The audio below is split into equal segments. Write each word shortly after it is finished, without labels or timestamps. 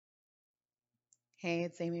Hey,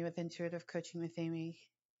 it's Amy with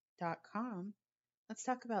intuitivecoachingwithamy.com. Let's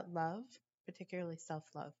talk about love, particularly self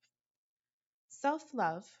love. Self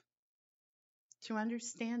love, to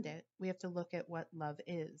understand it, we have to look at what love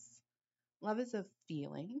is. Love is a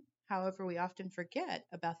feeling. However, we often forget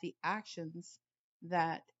about the actions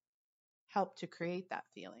that help to create that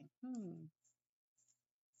feeling.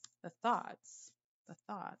 The thoughts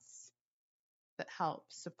that help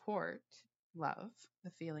support love,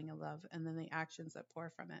 the feeling of love, and then the actions that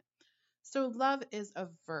pour from it. So love is a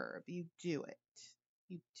verb. You do it.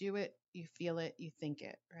 You do it, you feel it, you think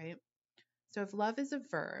it, right? So if love is a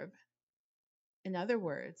verb, in other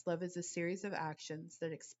words, love is a series of actions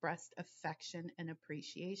that express affection and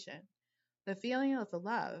appreciation. The feeling of the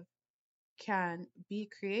love can be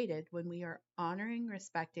created when we are honoring,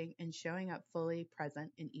 respecting, and showing up fully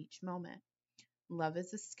present in each moment. Love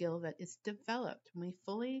is a skill that is developed when we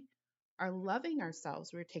fully are loving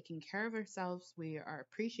ourselves. We're taking care of ourselves. We are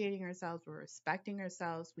appreciating ourselves. We're respecting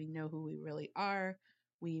ourselves. We know who we really are.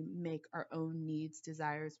 We make our own needs,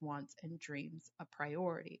 desires, wants, and dreams a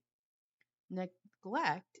priority.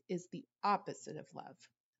 Neglect is the opposite of love.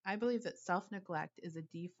 I believe that self neglect is a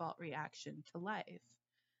default reaction to life.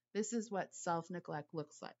 This is what self neglect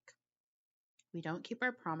looks like. We don't keep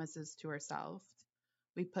our promises to ourselves.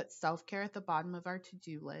 We put self care at the bottom of our to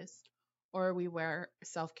do list, or we wear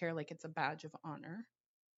self care like it's a badge of honor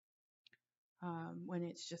when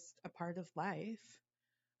it's just a part of life.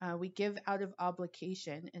 We give out of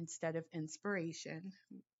obligation instead of inspiration.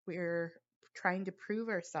 We're trying to prove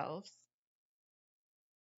ourselves.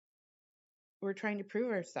 We're trying to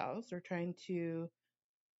prove ourselves. We're trying to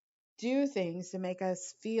do things to make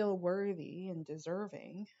us feel worthy and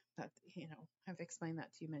deserving. That, I've explained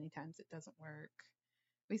that to you many times. It doesn't work.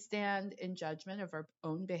 We stand in judgment of our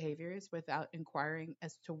own behaviors without inquiring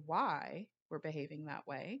as to why we're behaving that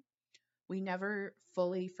way. We never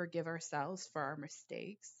fully forgive ourselves for our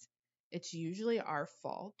mistakes. It's usually our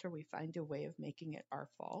fault, or we find a way of making it our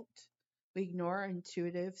fault. We ignore our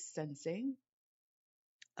intuitive sensing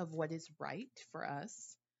of what is right for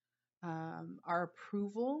us. Our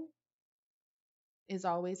approval is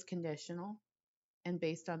always conditional and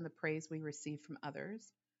based on the praise we receive from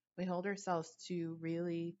others. We hold ourselves to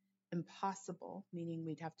really impossible, meaning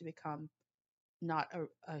we'd have to become not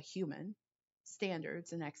a human,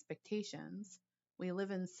 standards and expectations. We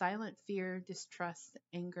live in silent fear, distrust,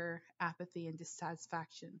 anger, apathy, and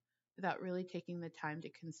dissatisfaction without really taking the time to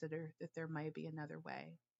consider that there might be another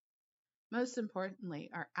way. Most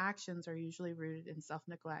importantly, our actions are usually rooted in self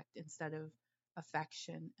neglect instead of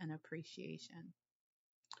affection and appreciation.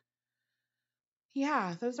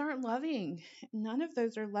 Yeah, those aren't loving. None of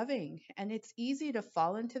those are loving. And it's easy to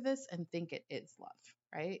fall into this and think it is love,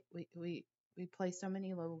 right? We play so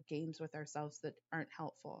many little games with ourselves that aren't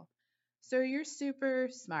helpful. So you're super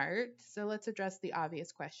smart. So let's address the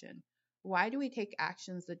obvious question. Why do we take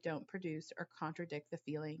actions that don't produce or contradict the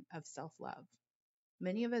feeling of self-love?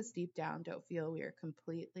 Many of us deep down don't feel we are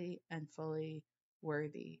completely and fully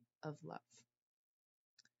worthy of love.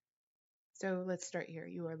 So let's start here.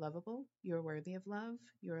 You are lovable. You are worthy of love.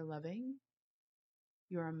 You are loving.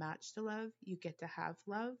 You are a match to love. You get to have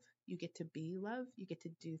love. You get to be love. You get to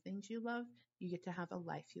do things you love. You get to have a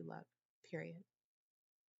life you love, period.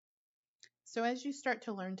 So as you start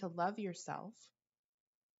to learn to love yourself,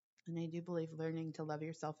 and I do believe learning to love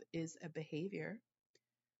yourself is a behavior,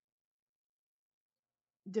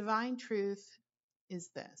 divine truth is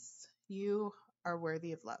this. You are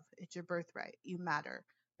worthy of love. It's your birthright. You matter.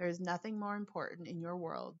 There is nothing more important in your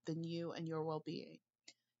world than you and your well-being.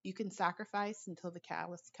 You can sacrifice until the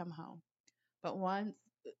cows come home. But one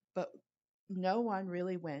but no one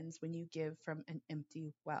really wins when you give from an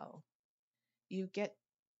empty well. You get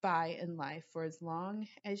by in life for as long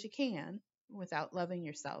as you can without loving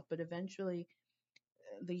yourself, but eventually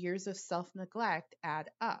the years of self-neglect add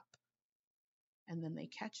up and then they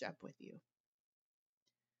catch up with you.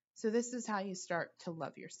 So this is how you start to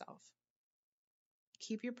love yourself.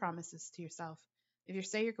 Keep your promises to yourself. If you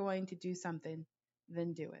say you're going to do something,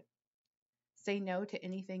 then do it. Say no to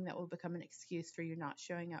anything that will become an excuse for you not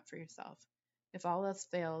showing up for yourself. If all else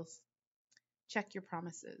fails, check your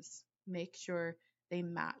promises. Make sure they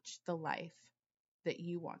match the life that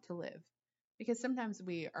you want to live. Because sometimes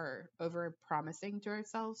we are over promising to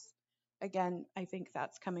ourselves. Again, I think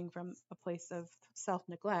that's coming from a place of self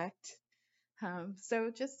neglect. So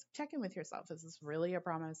just check in with yourself. Is this really a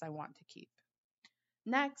promise I want to keep?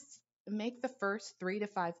 Next, make the first 3 to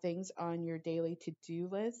 5 things on your daily to do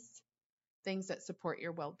list things that support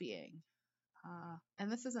your well being.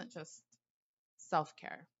 And this isn't just self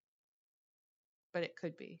care, but it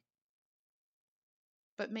could be.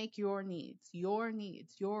 but make your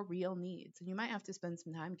real needs. And you might have to spend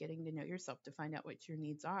some time getting to know yourself to find out what your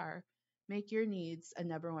needs are. Make your needs a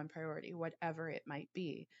number one priority, whatever it might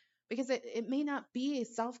be. Because it may not be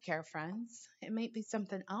self care, friends. It might be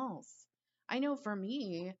something else. I know for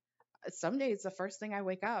me, some days the first thing I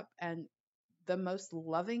wake up and the most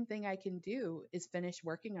loving thing I can do is finish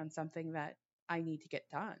working on something that I need to get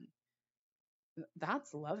done.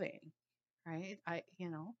 That's loving, right? I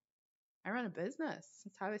run a business.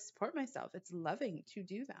 That's how I support myself. It's loving to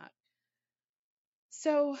do that.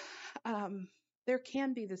 So, um, there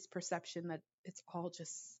can be this perception that it's all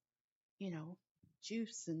just, you know,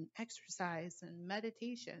 juice and exercise and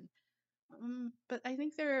meditation. But I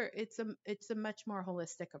think it's a much more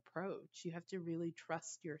holistic approach. You have to really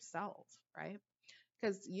trust yourself, right?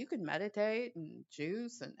 Because you can meditate and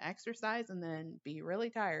juice and exercise and then be really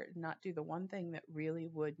tired and not do the one thing that really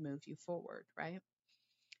would move you forward, right?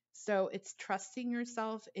 So it's trusting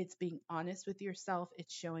yourself, it's being honest with yourself,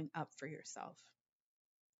 it's showing up for yourself.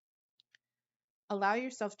 Allow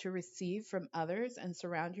yourself to receive from others and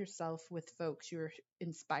surround yourself with folks you're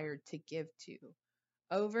inspired to give to.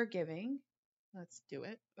 Overgiving, let's do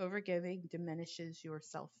it. Overgiving diminishes your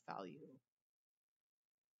self value.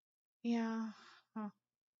 Yeah, huh,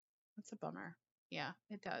 that's a bummer. Yeah,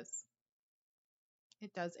 it does.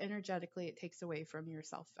 It does. Energetically, it takes away from your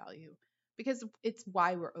self value because it's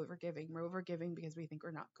why we're overgiving. We're overgiving because we think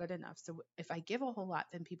we're not good enough. So if I give a whole lot,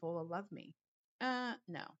 then people will love me.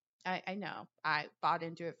 No. I know. I bought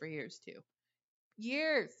into it for years too.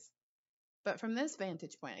 Years. But from this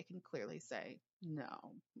vantage point, I can clearly say, no,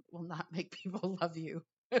 it will not make people love you.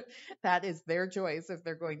 That is their choice if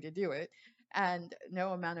they're going to do it. And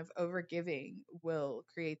no amount of overgiving will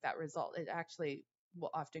create that result. It actually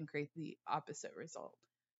will often create the opposite result.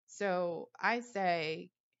 So I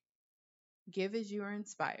say, give as you are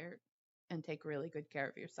inspired and take really good care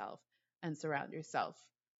of yourself and surround yourself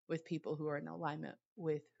with people who are in alignment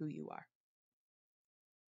with who you are.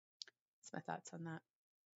 That's my thoughts on that.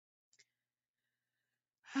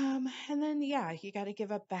 And then, yeah, you got to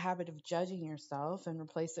give up the habit of judging yourself and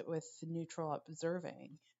replace it with neutral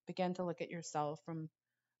observing. Begin to look at yourself from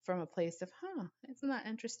a place of, huh, isn't that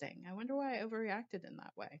interesting? I wonder why I overreacted in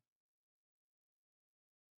that way.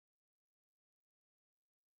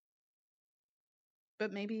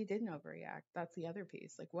 But maybe you didn't overreact. That's the other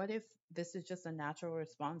piece. Like, what if this is just a natural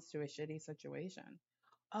response to a shitty situation?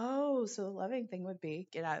 Oh, so the loving thing would be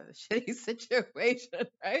get out of the shitty situation,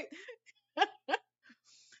 right?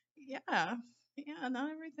 Yeah. Yeah,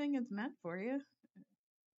 not everything is meant for you.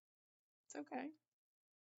 It's okay.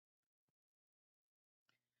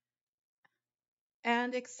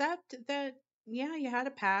 And accept that, yeah, you had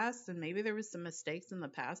a past and maybe there was some mistakes in the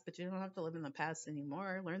past, but you don't have to live in the past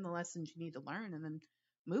anymore. Learn the lessons you need to learn and then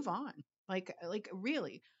move on. Like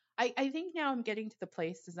really. I think now I'm getting to the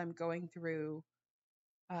place as I'm going through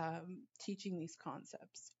teaching these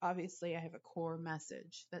concepts. Obviously, I have a core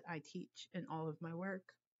message that I teach in all of my work.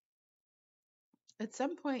 At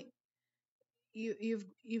some point, you've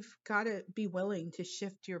got to be willing to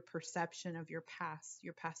shift your perception of your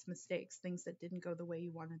past mistakes, things that didn't go the way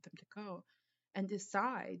you wanted them to go, and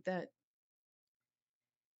decide that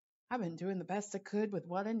I've been doing the best I could with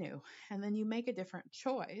what I knew. And then you make a different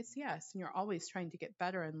choice. Yes. And you're always trying to get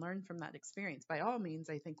better and learn from that experience. By all means,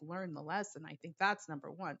 I think learn the lesson. I think that's number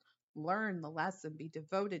one. Learn the lesson, be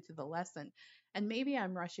devoted to the lesson. And maybe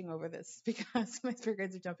I'm rushing over this because my spirit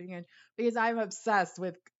guides are jumping in because I'm obsessed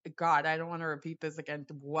with God. I don't want to repeat this again.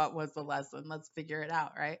 What was the lesson? Let's figure it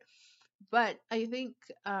out. Right. But I think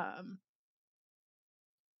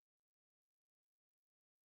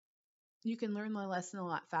you can learn the lesson a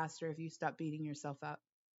lot faster if you stop beating yourself up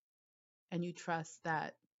and you trust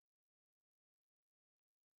that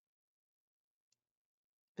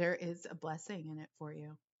there is a blessing in it for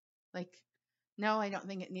you. Like, no, I don't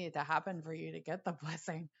think it needed to happen for you to get the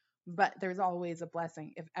blessing, but there's always a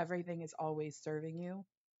blessing if everything is always serving you,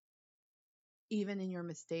 even in your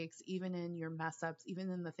mistakes, even in your mess ups, even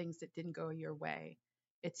in the things that didn't go your way.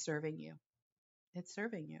 It's serving you. It's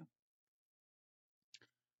serving you.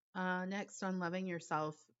 Next, on loving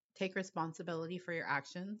yourself, take responsibility for your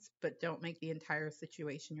actions, but don't make the entire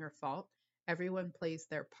situation your fault. Everyone plays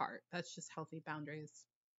their part. That's just healthy boundaries.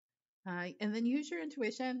 And then use your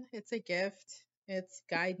intuition. It's a gift, it's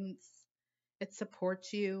guidance, it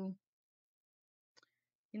supports you.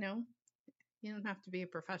 You know, you don't have to be a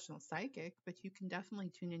professional psychic, but you can definitely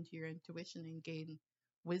tune into your intuition and gain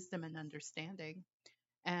wisdom and understanding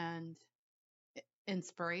and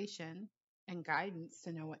inspiration and guidance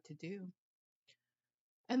to know what to do.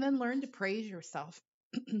 And then learn to praise yourself.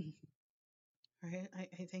 right?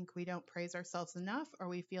 I think we don't praise ourselves enough, or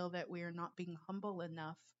we feel that we are not being humble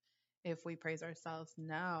enough if we praise ourselves.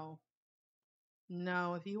 No,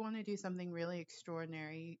 no. If you want to do something really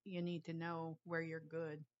extraordinary, you need to know where you're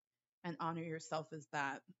good and honor yourself as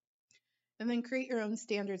that. And then create your own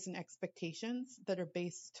standards and expectations that are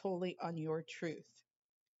based totally on your truth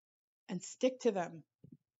and stick to them,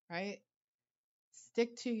 right?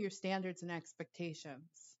 Stick to your standards and expectations.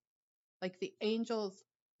 Like the angels,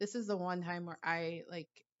 this is the one time where I like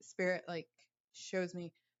spirit like shows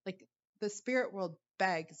me like the spirit world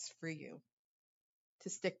begs for you to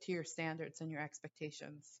stick to your standards and your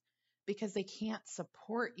expectations because they can't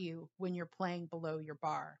support you when you're playing below your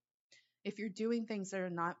bar. If you're doing things that are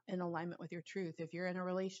not in alignment with your truth, if you're in a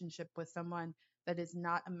relationship with someone that is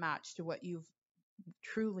not a match to what you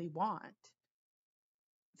truly want,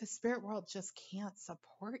 the spirit world just can't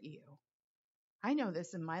support you. I know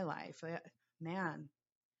this in my life. Man,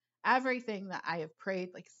 everything that I have prayed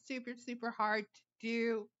like super, super hard to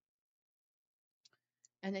do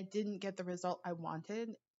and it didn't get the result I wanted.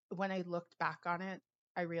 When I looked back on it,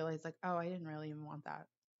 I realized like, oh, I didn't really even want that.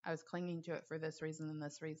 I was clinging to it for this reason and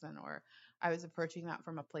this reason, or I was approaching that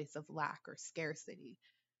from a place of lack or scarcity.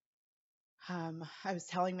 I was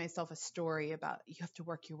telling myself a story about you have to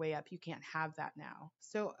work your way up. You can't have that now.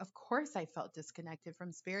 So, of course, I felt disconnected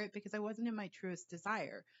from spirit because I wasn't in my truest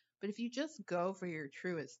desire. But if you just go for your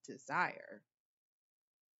truest desire,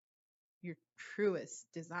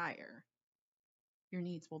 your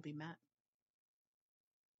needs will be met.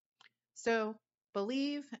 So,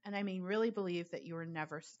 believe, and I mean really believe, that you are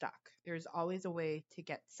never stuck. There's always a way to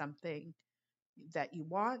get something that you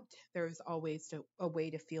want, there's always a way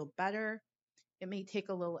to feel better. It may take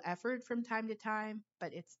a little effort from time to time,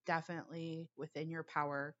 but it's definitely within your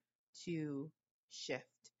power to shift.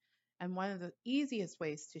 And one of the easiest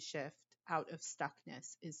ways to shift out of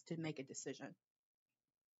stuckness is to make a decision.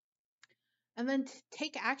 And then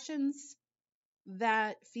take actions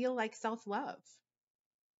that feel like self love.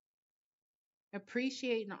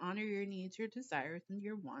 Appreciate and honor your needs, your desires, and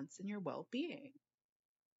your wants, and your well being.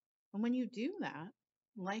 And when you do that,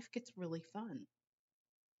 life gets really fun.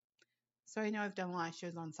 So I know I've done a lot of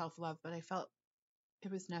shows on self love, but I felt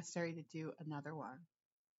it was necessary to do another one.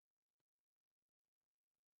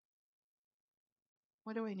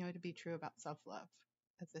 What do I know to be true about self love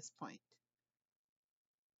at this point,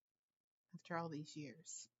 after all these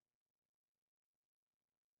years?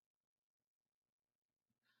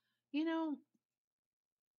 You know,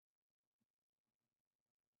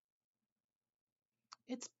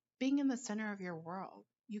 it's being in the center of your world.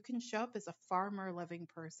 You can show up as a far more loving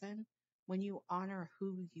person when you honor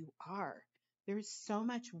who you are. There's so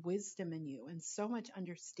much wisdom in you and so much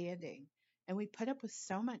understanding. And we put up with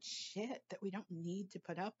so much shit that we don't need to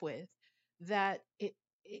put up with, that it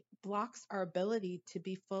blocks our ability to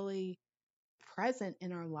be fully present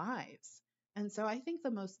in our lives. And so I think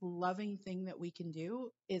the most loving thing that we can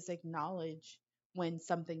do is acknowledge when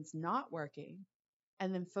something's not working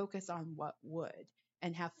and then focus on what would,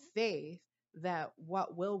 and have faith that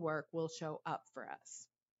what will work will show up for us,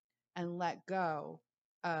 and let go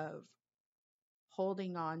of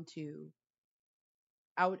holding on to,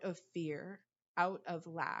 out of fear, out of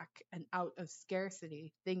lack, and out of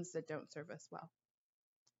scarcity, things that don't serve us well.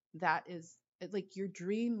 That is like your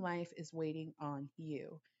dream life is waiting on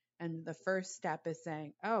you. And the first step is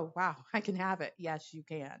saying, oh, wow, I can have it. Yes, you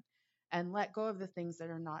can. And let go of the things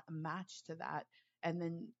that are not a match to that. And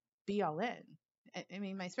then be all in. I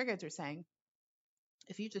mean, my spirit guides are saying,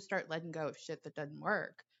 if you just start letting go of shit that doesn't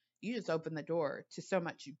work, you just open the door to so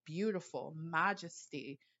much beautiful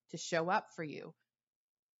majesty to show up for you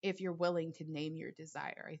if you're willing to name your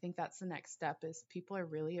desire. I think that's the next step. Is people are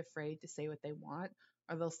really afraid to say what they want,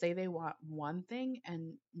 or they'll say they want one thing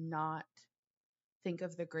and not think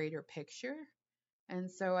of the greater picture. And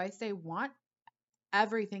so I say, want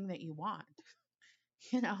everything that you want,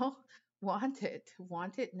 you know, want it,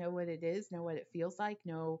 know what it is, know what it feels like,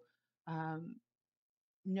 um,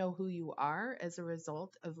 know who you are as a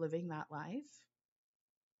result of living that life.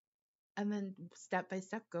 And then step by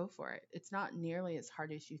step, go for it. It's not nearly as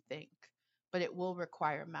hard as you think, but it will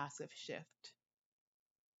require massive shift.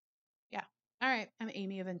 Yeah. All right. I'm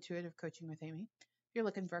Amy of Intuitive Coaching with Amy. If you're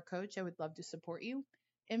looking for a coach, I would love to support you.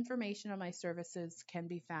 Information on my services can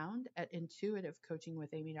be found at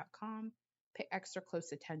intuitivecoachingwithamy.com. Pay extra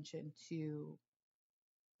close attention to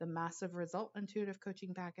the Massive Result Intuitive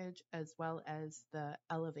Coaching Package as well as the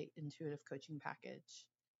Elevate Intuitive Coaching Package.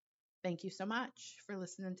 Thank you so much for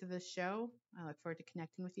listening to this show. I look forward to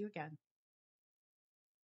connecting with you again.